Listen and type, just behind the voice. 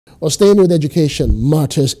Well, staying with education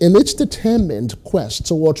matters. In its determined quest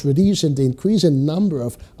towards reducing the increasing number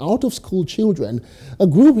of out-of-school children, a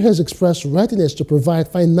group has expressed readiness to provide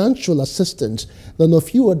financial assistance to no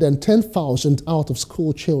fewer than 10,000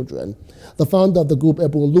 out-of-school children. The founder of the group,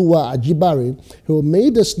 Eboluwa Ajibare, who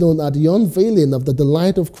made this known at the unveiling of the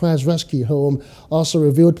Delight of Christ Rescue Home, also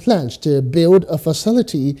revealed plans to build a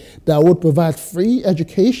facility that would provide free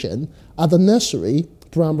education at the nursery,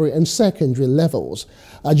 primary and secondary levels.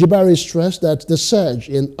 Ajibare stressed that the surge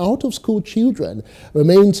in out-of-school children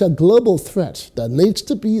remains a global threat that needs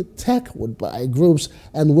to be tackled by groups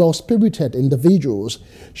and well-spirited individuals.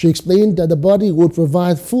 She explained that the body would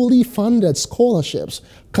provide fully funded scholarships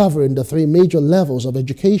covering the 3 major levels of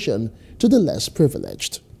education to the less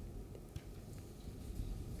privileged.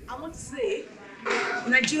 I want to say,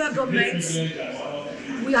 Nigeria government,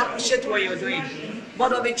 we appreciate what you're doing,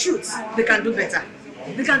 but of the truth, they can do better.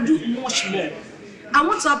 They can do much more. I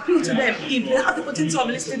want to appeal to them, if they have the opportunity of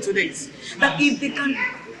listening to this, that if they can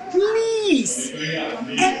please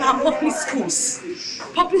help our public schools.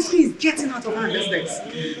 Public schools is getting out of hand these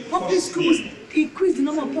days. Public schools increase the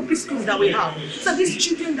number of public schools that we have. So these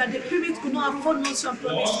children that the parents could not afford nursery and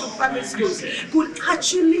private schools could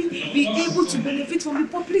actually be able to benefit from the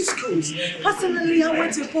public schools. Personally, I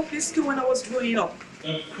went to a public school when I was growing up.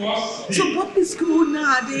 So public school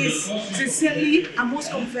nowadays, sincerely, I must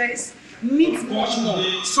confess, needs much more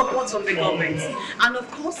support from the government. And of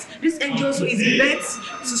course, this NGO is meant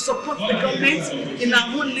to support the government in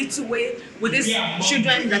our own little way with these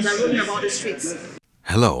children that are roaming about the streets.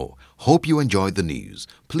 Hello, hope you enjoyed the news.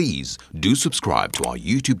 Please do subscribe to our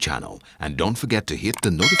YouTube channel and don't forget to hit the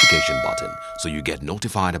notification button so you get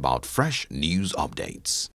notified about fresh news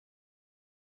updates.